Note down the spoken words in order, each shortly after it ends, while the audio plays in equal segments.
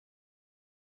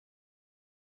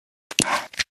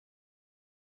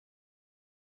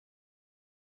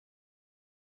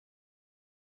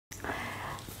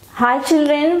Hi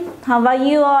children, how are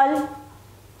you all?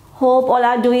 Hope all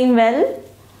are doing well.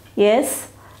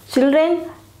 Yes, children,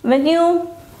 when you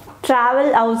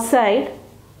travel outside,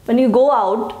 when you go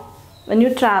out, when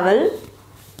you travel,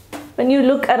 when you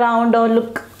look around or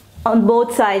look on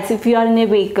both sides, if you are in a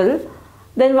vehicle,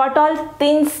 then what all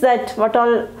things that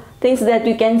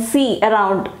you can see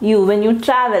around you when you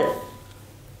travel?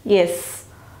 Yes,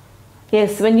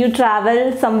 when you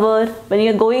travel somewhere, when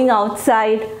you're going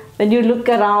outside, when you look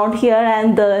around here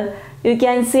and there, you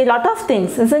can see a lot of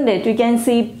things, isn't it? You can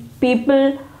see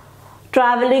people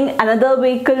traveling another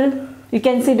vehicle. You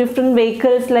can see different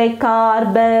vehicles like car,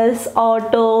 bus,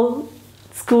 auto,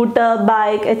 scooter,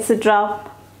 bike, etc.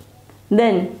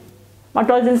 Then what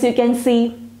all things you can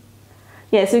see?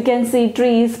 Yes, you can see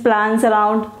trees, plants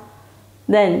around.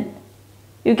 Then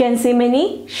you can see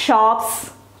many shops,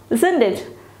 isn't it?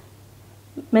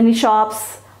 Many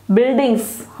shops,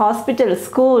 buildings, hospitals,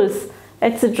 schools,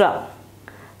 etc.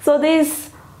 So these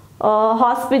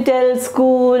hospital,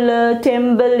 school,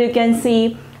 temple you can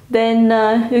see. Then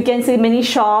you can see many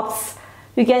shops.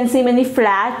 You can see many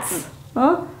flats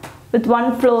with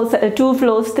 1 floor, 2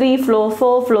 floors, 3 floors,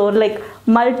 4 floors, like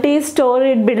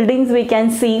multi-storied buildings we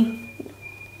can see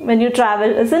when you travel,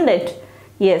 isn't it?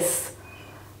 Yes.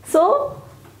 So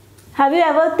have you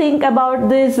ever think about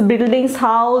these buildings,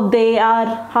 how they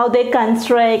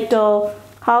construct or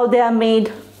how they are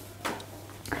made?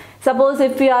 Suppose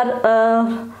if you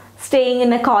are staying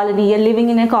in a colony, you're living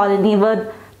in a colony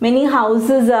where many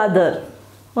houses are there.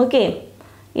 Okay.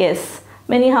 Yes,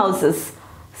 many houses.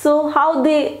 So how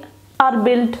they are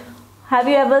built? Have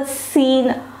you ever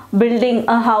seen building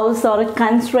a house or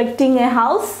constructing a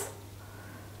house?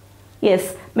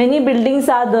 Yes, many buildings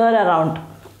are there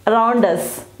around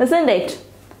us, isn't it?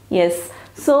 Yes.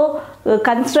 So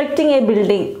constructing a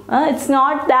building, it's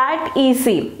not that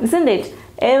easy, isn't it?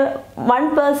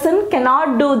 One person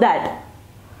cannot do that.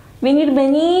 We need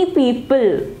many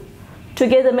people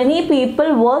together. Many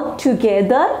people work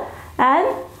together and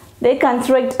they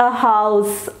construct a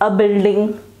house, a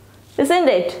building, isn't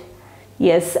it?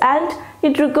 Yes. And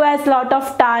it requires a lot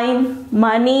of time,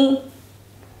 money,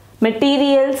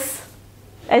 materials,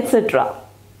 etc.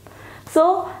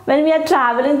 So when we are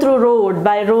traveling through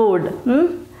by road,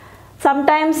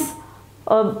 sometimes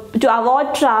to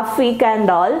avoid traffic and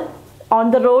all,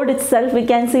 on the road itself we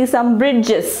can see some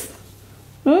bridges,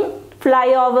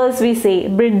 flyovers we say,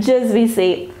 bridges we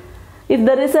say. If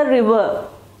there is a river,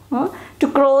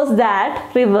 to cross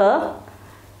that river,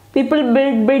 people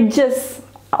build bridges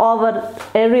over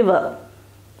a river.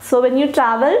 So when you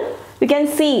travel, you can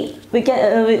see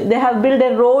they have built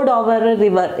a road over a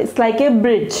river. It's like a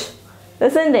bridge,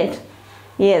 isn't it?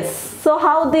 Yes. So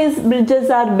how these bridges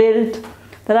are built?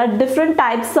 There are different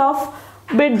types of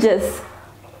bridges.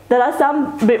 There are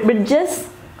some bridges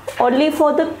only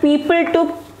for the people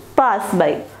to pass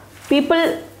by.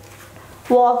 People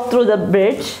walk through the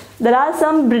bridge. There are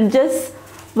some bridges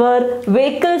where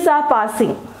vehicles are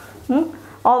passing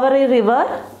over a river.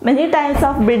 Many types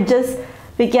of bridges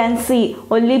we can see.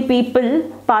 Only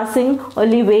people passing,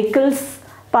 only vehicles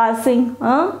passing.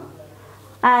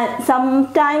 And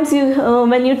sometimes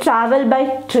when you travel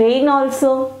by train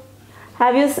also.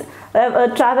 Have you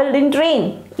traveled in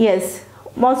train? Yes,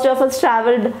 most of us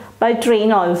traveled by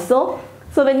train also.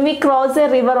 So when we cross a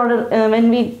river or when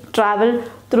we travel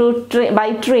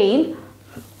by train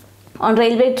on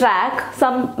railway track,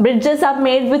 some bridges are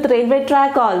made with railway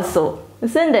track also,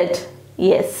 isn't it?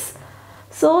 Yes.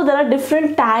 So there are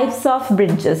different types of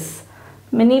bridges.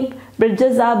 Many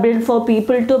bridges are built for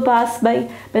people to pass by.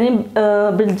 Many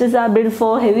bridges are built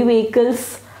for heavy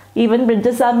vehicles. Even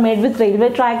bridges are made with railway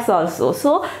tracks also.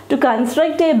 So to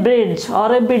construct a bridge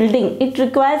or a building, it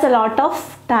requires a lot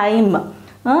of time.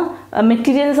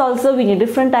 Materials also we need,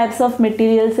 different types of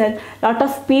materials, and lot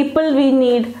of people we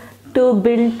need to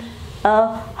build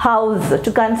a house,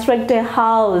 to construct a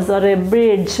house or a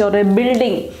bridge or a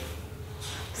building.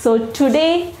 So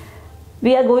today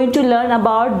we are going to learn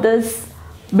about this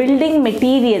building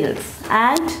materials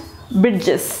and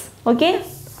bridges. Okay.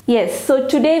 Yes, so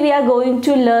today we are going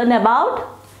to learn about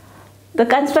the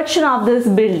construction of this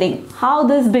building, how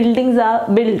these buildings are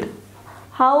built,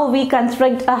 how we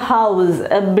construct a house,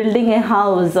 building a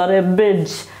house or a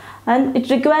bridge. And it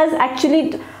requires a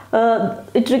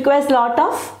lot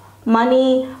of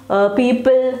money,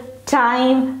 people,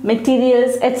 time,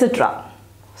 materials, etc.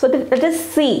 So let us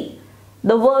see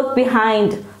the work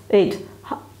behind it,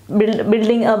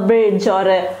 building a bridge or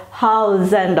a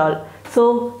house and all.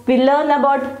 So we learn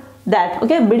about that,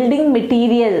 okay, building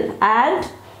material and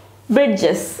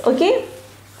bridges, okay.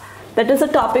 That is a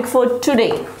topic for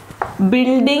today,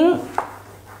 building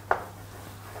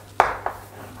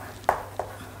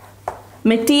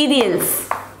materials.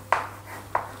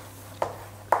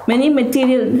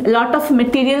 A lot of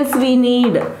materials we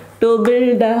need to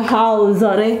build a house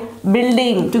or a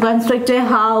building, to construct a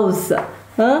house.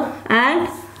 And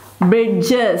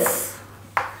bridges.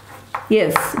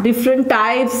 Yes, different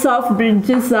types of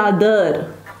bridges are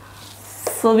there.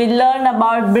 So we learn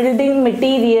about building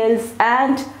materials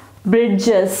and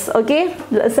bridges. Okay,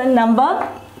 lesson number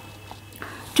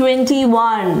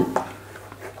 21.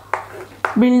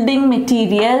 Building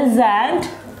materials and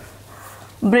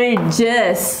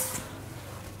bridges.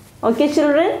 Okay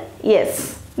children?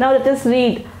 Yes. Now let us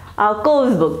read our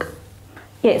course book.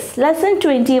 Yes, lesson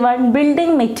 21,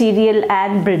 building material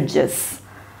and bridges.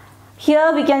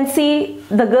 Here we can see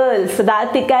the girls,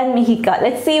 Ratika and Mihika.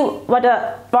 Let's see what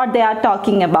they are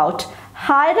talking about.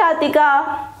 Hi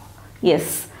Ratika.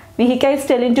 Yes, Mihika is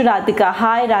telling to Ratika,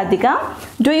 hi Ratika,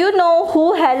 do you know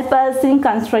who helped us in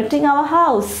constructing our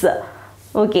house?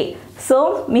 Okay,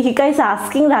 so Mihika is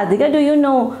asking Radhika, do you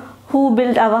know who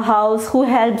built our house, who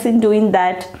helps in doing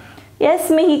that? Yes,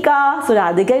 Mihika. So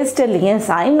Radhika is telling, yes,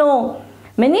 I know.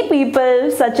 Many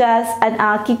people such as an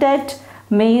architect,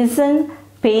 mason,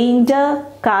 painter,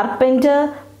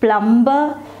 carpenter,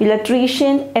 plumber,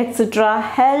 electrician, etc.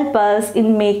 help us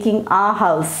in making our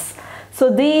house. So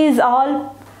these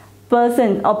all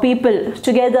person or people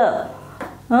together,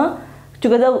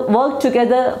 work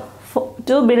together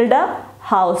to build a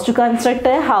house, to construct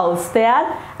a house. They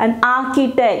are an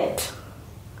architect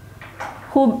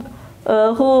who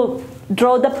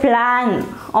draw the plan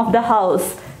of the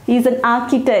house. He is an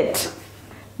architect.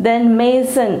 Then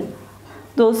mason,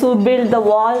 those who build the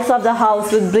walls of the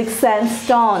house with bricks and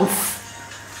stones.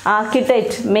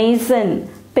 Architect, mason,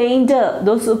 painter,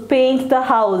 those who paint the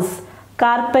house.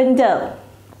 Carpenter,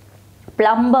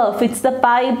 plumber, fits the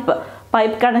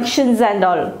pipe connections and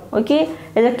all. Okay,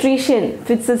 electrician,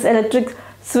 fixes electric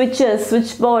switches,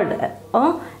 switchboard,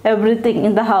 everything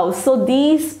in the house. So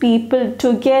these people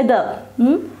together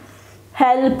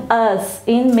help us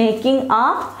in making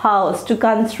a house, to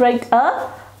construct a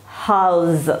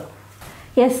house.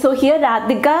 Yes, so here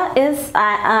Radhika is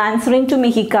answering to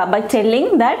Mihika by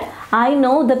telling that I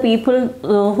know the people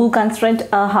who construct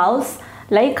a house,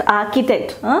 like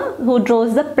architect who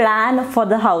draws the plan for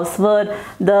the house, where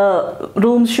the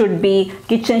room should be,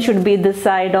 kitchen should be this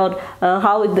side, or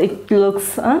how it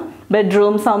looks,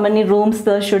 bedrooms, how many rooms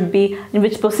there should be, in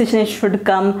which position it should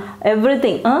come,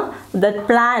 everything. That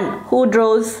plan who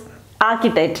draws?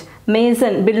 Architect.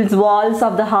 Mason builds walls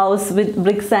of the house with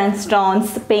bricks and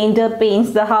stones. Painter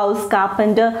paints the house.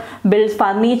 Carpenter builds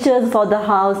furniture for the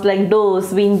house like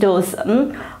doors, windows,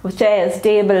 chairs,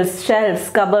 tables,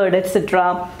 shelves, cupboard,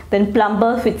 etc. Then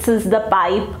plumber fixes the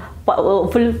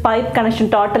full pipe connection,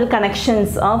 total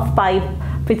connections of pipe,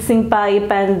 fixing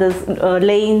pipe and this,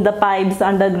 laying the pipes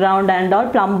underground and all.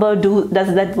 Plumber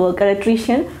does that work.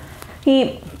 Electrician,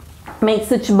 he make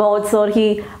switchboards, or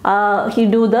he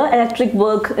do the electric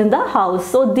work in the house.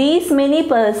 So these many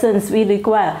persons we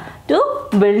require to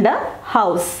build a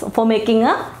house, for making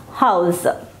a house.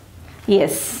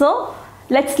 Yes, so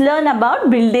let's learn about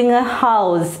building a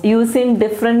house using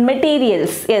different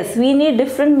materials. Yes, we need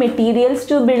different materials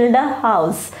to build a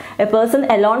house. A person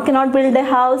alone cannot build a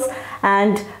house,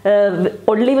 and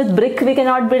only with brick we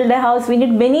cannot build a house. We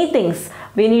need many things.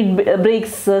 We need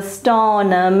bricks, stone,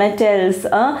 metals,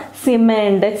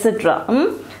 cement, etc.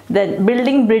 Then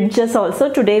building bridges also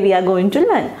today we are going to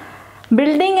learn.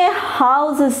 Building a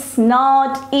house is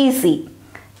not easy.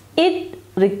 It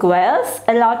requires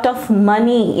a lot of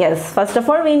money. Yes, first of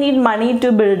all we need money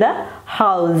to build a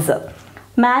house.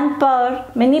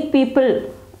 Manpower, many people,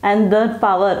 and the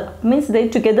power means they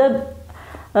together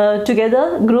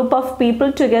group of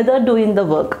people together doing the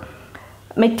work.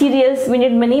 Materials, we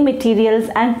need many materials,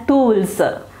 and tools.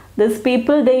 These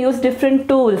people, they use different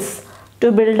tools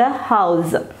to build a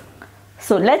house.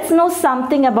 So let's know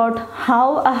something about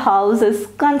how a house is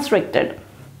constructed.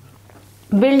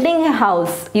 Building a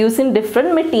house using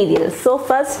different materials. So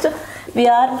first we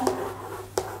are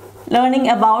learning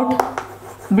about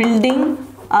building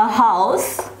a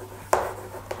house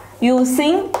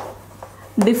using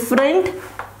different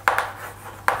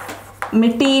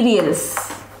materials,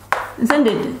 isn't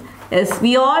it? Yes,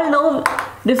 we all know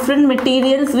different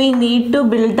materials we need to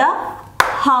build a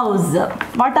house.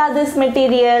 What are these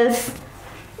materials?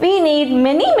 We need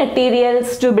many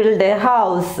materials to build a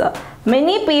house.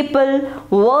 Many people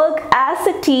work as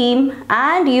a team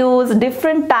and use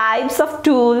different types of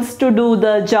tools to do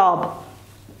the job.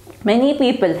 Many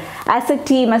people as a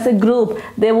team, as a group,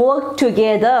 they work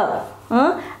together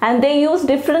and they use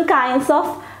different kinds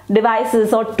of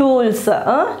devices or tools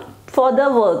for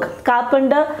the work.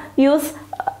 Carpenter use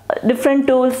different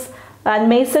tools, and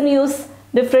mason use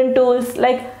different tools.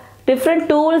 Like different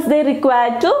tools they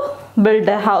require to build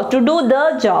a house, to do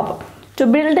the job. To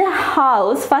build a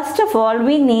house, first of all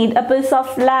we need a piece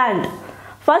of land.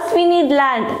 First we need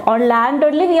land. On land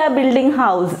only we are building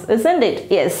house, isn't it?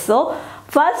 Yes. So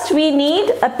first we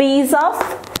need a piece of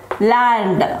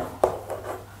land.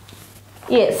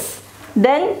 Yes.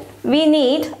 Then we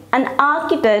need an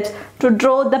architect to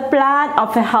draw the plan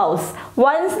of a house.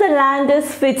 Once the land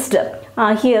is fixed,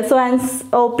 here, so and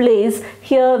so place,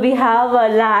 here we have a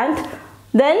land,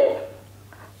 then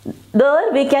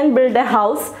there we can build a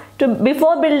house.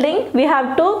 Before building, we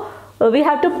have to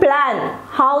plan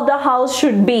how the house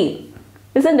should be,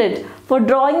 isn't it? For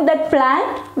drawing that plan,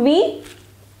 we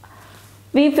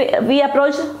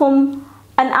approach whom?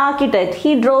 An architect.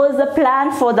 He draws the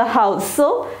plan for the house.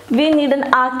 So we need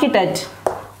an architect.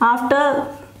 After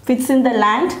fixing the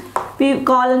land, we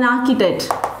call an architect.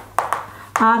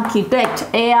 Architect,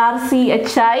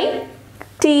 A-R-C-H-I-T-E-C-T,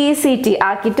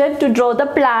 architect, to draw the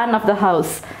plan of the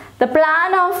house. The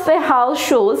plan of a house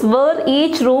shows where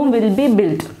each room will be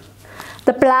built.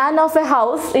 The plan of a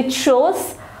house, it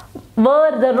shows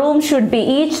where the room should be,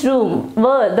 each room,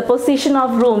 where the position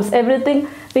of rooms, everything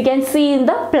we can see in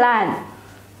the plan.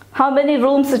 How many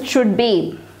rooms it should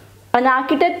be. An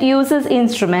architect uses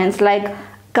instruments like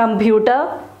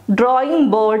computer, drawing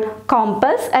board,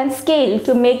 compass and scale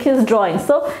to make his drawing.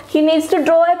 So he needs to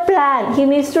draw a plan. He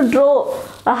needs to draw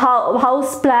a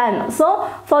house plan. So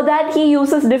for that he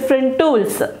uses different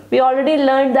tools. We already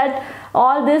learned that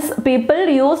all these people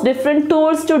use different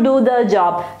tools to do the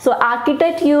job. So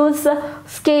architect use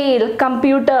scale,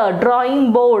 computer,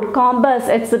 drawing board, compass,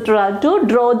 etc. to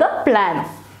draw the plan.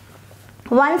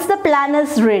 Once the plan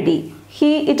is ready,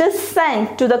 it is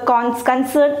sent to the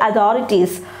concerned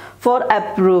authorities for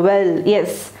approval.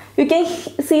 Yes, you can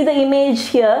see the image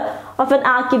here of an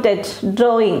architect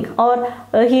drawing, or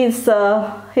his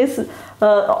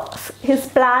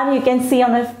plan you can see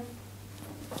on a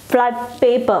flat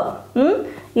paper.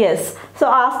 Yes, so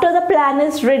after the plan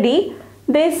is ready,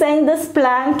 they send this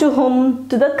plan to whom?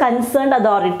 To the concerned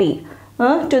authority,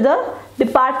 to the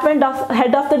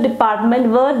head of the department,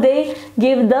 where they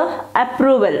give the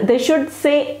approval. They should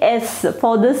say yes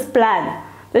for this plan.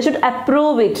 They should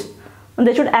approve it.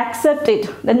 They should accept it.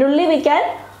 Then only we can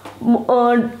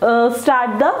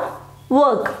start the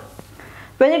work.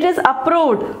 When it is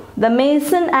approved, the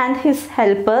mason and his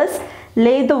helpers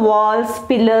lay the walls,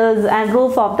 pillars and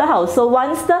roof of the house. So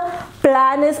once the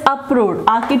plan is approved,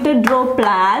 architect draw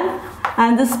plan,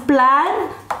 and this plan,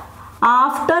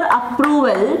 after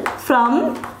approval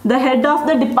from the head of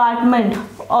the department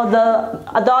or the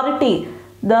authority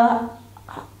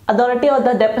or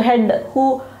the head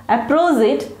who approves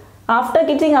it, after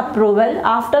getting approval,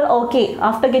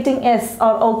 after getting yes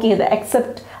or okay,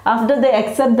 after they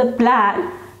accept the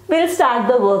plan, we'll start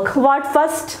the work. What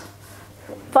first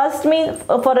means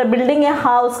for building a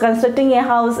house, constructing a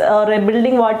house or a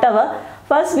building, whatever,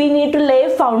 first we need to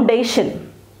lay foundation.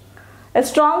 A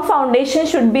strong foundation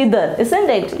should be there, isn't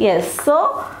it? Yes.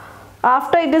 So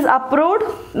after it is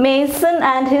approved, mason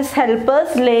and his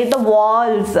helpers lay the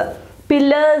walls,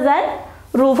 pillars and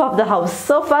roof of the house.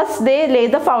 So first they lay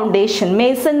the foundation.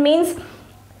 Mason means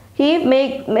he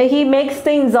makes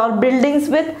things or buildings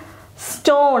with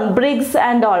stone, bricks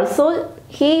and all. So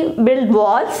he build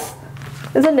walls,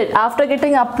 isn't it? After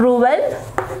getting approval,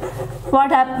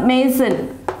 what happens?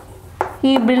 Mason,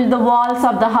 he build the walls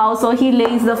of the house, or he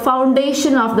lays the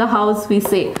foundation of the house, we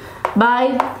say,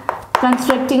 by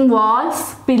constructing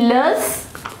walls, pillars,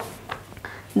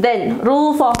 then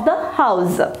roof of the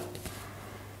house.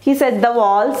 He said the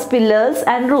walls, pillars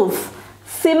and roof.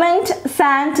 Cement,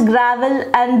 sand, gravel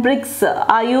and bricks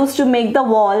are used to make the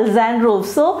walls and roof.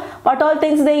 So what all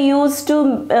things they use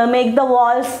to make the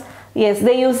walls? Yes,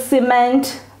 they use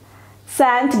cement,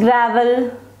 sand,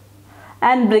 gravel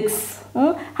and bricks.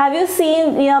 Have you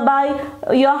seen nearby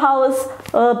your house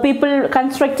people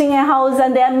constructing a house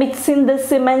and they are mixing the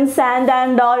cement, sand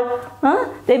and all?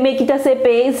 They make it as a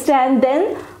paste and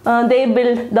then they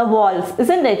build the walls,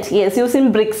 isn't it? Yes,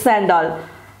 using bricks and all.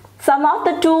 Some of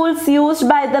the tools used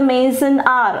by the mason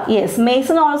are, yes,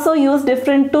 mason also use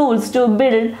different tools to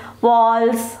build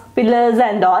walls, pillars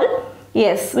and all.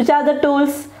 Yes, which are the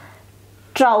tools?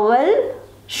 Trowel,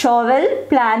 shovel,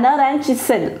 planer and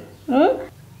chisel.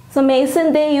 So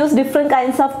mason, they use different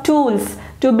kinds of tools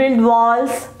to build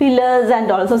walls, pillars and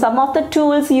all. So some of the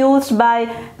tools used by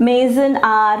mason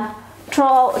are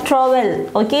trowel,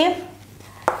 okay?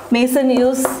 Mason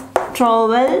use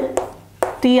trowel,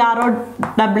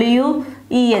 T-R-O-W-E-L.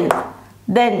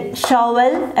 Then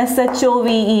shovel,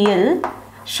 S-H-O-V-E-L,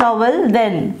 shovel.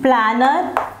 Then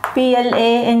planer,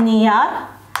 Planer.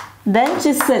 Then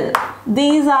chisel.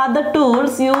 These are the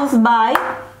tools used by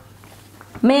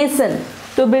mason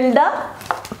to build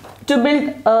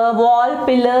wall,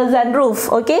 pillars and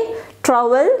roof. Okay,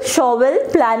 trowel, shovel,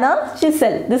 planer,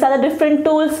 chisel. These are the different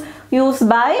tools used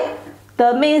by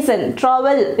the mason.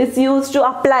 Trowel is used to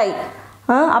apply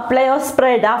or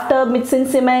spread after mixing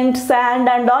cement, sand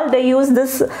and all. They use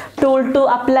this tool to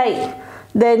apply.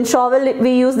 Then shovel,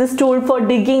 we use this tool for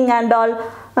digging and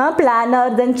all.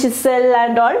 Planer, then chisel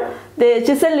and all. The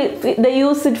chisel, they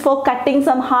use it for cutting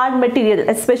some hard material,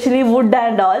 especially wood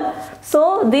and all.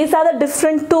 So these are the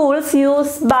different tools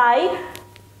used by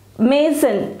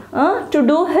mason to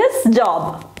do his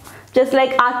job. Just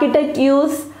like architect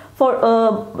use for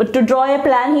to draw a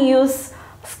plan, he use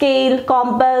scale,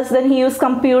 compass, then he use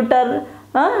computer,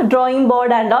 drawing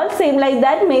board and all. Same like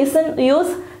that, mason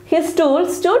use his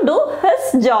tools to do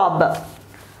his job.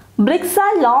 Bricks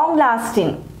are long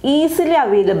lasting, easily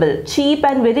available, cheap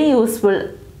and very useful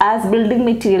as building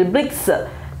material. Bricks, they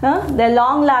are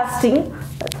long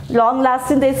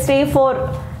lasting, they stay for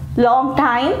long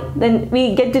time, then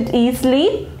we get it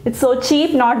easily. It's so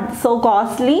cheap, not so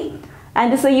costly,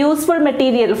 and it's a useful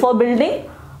material for building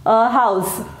a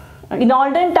house. In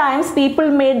olden times, people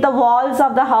made the walls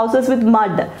of the houses with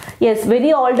mud. Yes,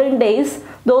 very olden days.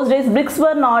 Those days bricks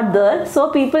were not there. So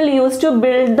people used to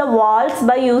build the walls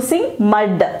by using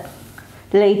mud.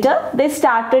 Later, they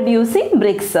started using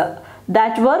bricks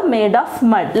that were made of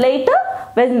mud. Later,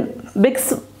 when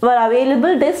bricks were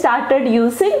available, they started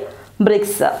using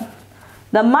bricks.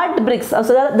 The mud bricks, so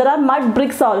there are mud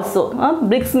bricks also,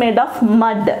 bricks made of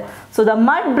mud. So the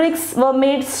mud bricks were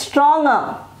made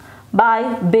stronger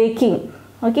by baking.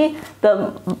 Okay,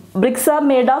 the bricks are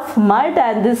made of mud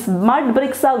and these mud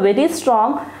bricks are very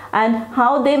strong. And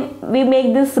how we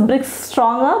make these bricks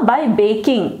stronger? By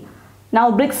baking.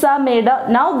 Now bricks are made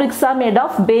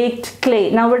of baked clay.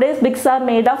 Nowadays bricks are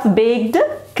made of baked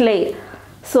clay.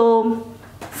 So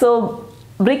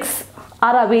bricks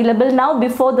are available now.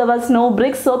 Before there was no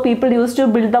bricks, so people used to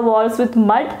build the walls with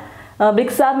mud.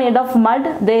 Bricks are made of mud.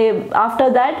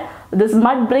 After that, this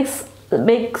mud bricks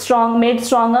made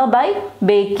stronger by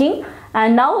baking,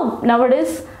 and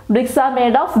nowadays bricks are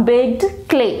made of baked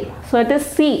clay. So let us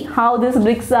see how these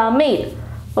bricks are made.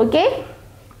 Okay.